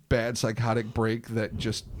bad psychotic break that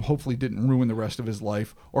just hopefully didn't ruin the rest of his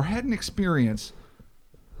life, or had an experience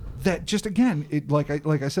that just, again, like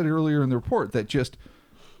I said earlier in the report, that just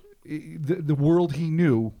the world he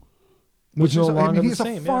knew Was no longer he's the a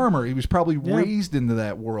same, yeah. farmer. He was probably raised into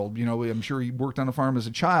that world. I'm sure he worked on a farm as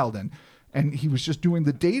a child, and he was just doing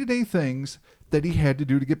the day-to-day things that he had to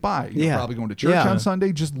do to get by. Probably going to church on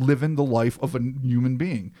Sunday, just living the life of a human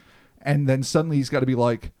being. And then suddenly he's got to be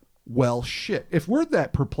like, well, shit. If we're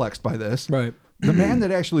that perplexed by this, Right. the man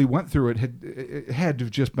that actually went through it had to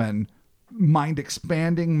have just been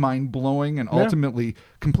mind-expanding, mind-blowing, and ultimately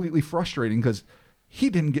completely frustrating, because he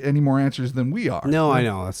didn't get any more answers than we are. No, I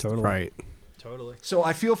know. That's Totally. right. Totally. So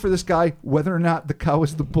I feel for this guy, whether or not the cow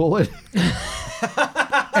is the bullet.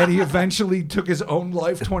 And he eventually took his own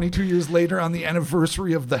life 22 years later on the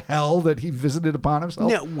anniversary of the hell that he visited upon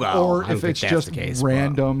himself. No, well, or I don't if think it's that's just the case, but-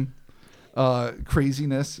 random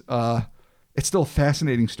craziness. It's still a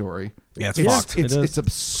fascinating story. Yeah, it's Yes. fucked. It It's is. it's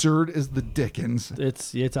absurd as the Dickens.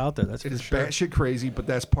 It's out there. That's It for is sure. batshit crazy, but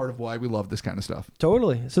that's part of why we love this kind of stuff.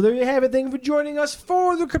 Totally. So there you have it. Thank you for joining us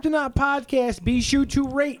for the Kryptonaut Podcast. Be sure to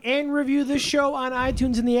rate and review this show on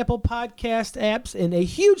iTunes and the Apple Podcast apps. And a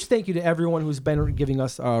huge thank you to everyone who's been giving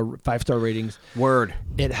us 5-star ratings. Word.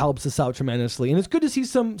 It helps us out tremendously. And it's good to see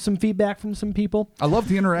some feedback from some people. I love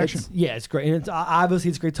the interaction. It's great. And it's obviously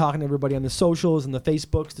it's great talking to everybody on the socials and the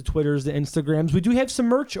Facebooks, the Twitters, the Instagrams. We do have some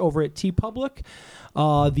merch over at TeePublic.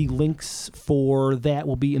 The links for that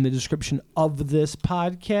will be in the description of this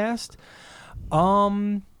podcast.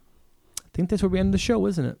 I think that's where we end the show,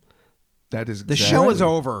 isn't it? That is The exactly. show is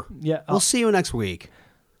over. Yeah. We'll see you next week.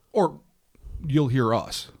 Or you'll hear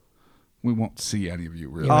us. We won't see any of you,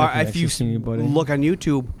 really. Yeah. might be If actually you see anybody. look on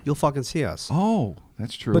YouTube, you'll fucking see us. Oh,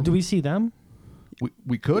 that's true. But do we see them?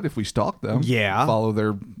 We could if we stalk them. Yeah. Follow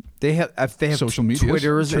their They have Social medias.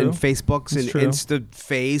 Twitters True. and Facebooks It's and true.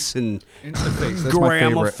 Instaface and Instaface. That's my Grandma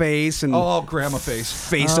favorite. Face and Oh, Grandma Face.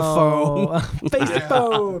 Faceaphone.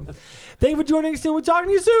 Faceaphone. Thank you for joining us, and we're talking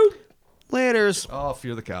to you soon. Laters. Oh,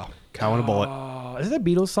 Fear the Cow. Cow and a bullet. Is that a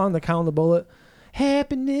Beatles song, The Cow and the Bullet?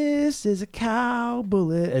 Happiness is a cow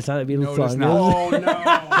bullet. It's not a Beatles No, it song. is not. Oh, no.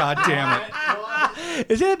 God damn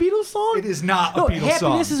it. Is that a Beatles song? It is not a No, Beatles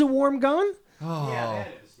song. Happiness is a warm gun? Oh.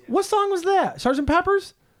 What song was that? Sgt.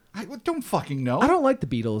 Pepper's? I don't fucking know. I don't like the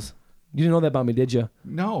Beatles. You didn't know that about me, did you?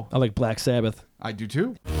 No. I like Black Sabbath. I do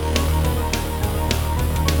too.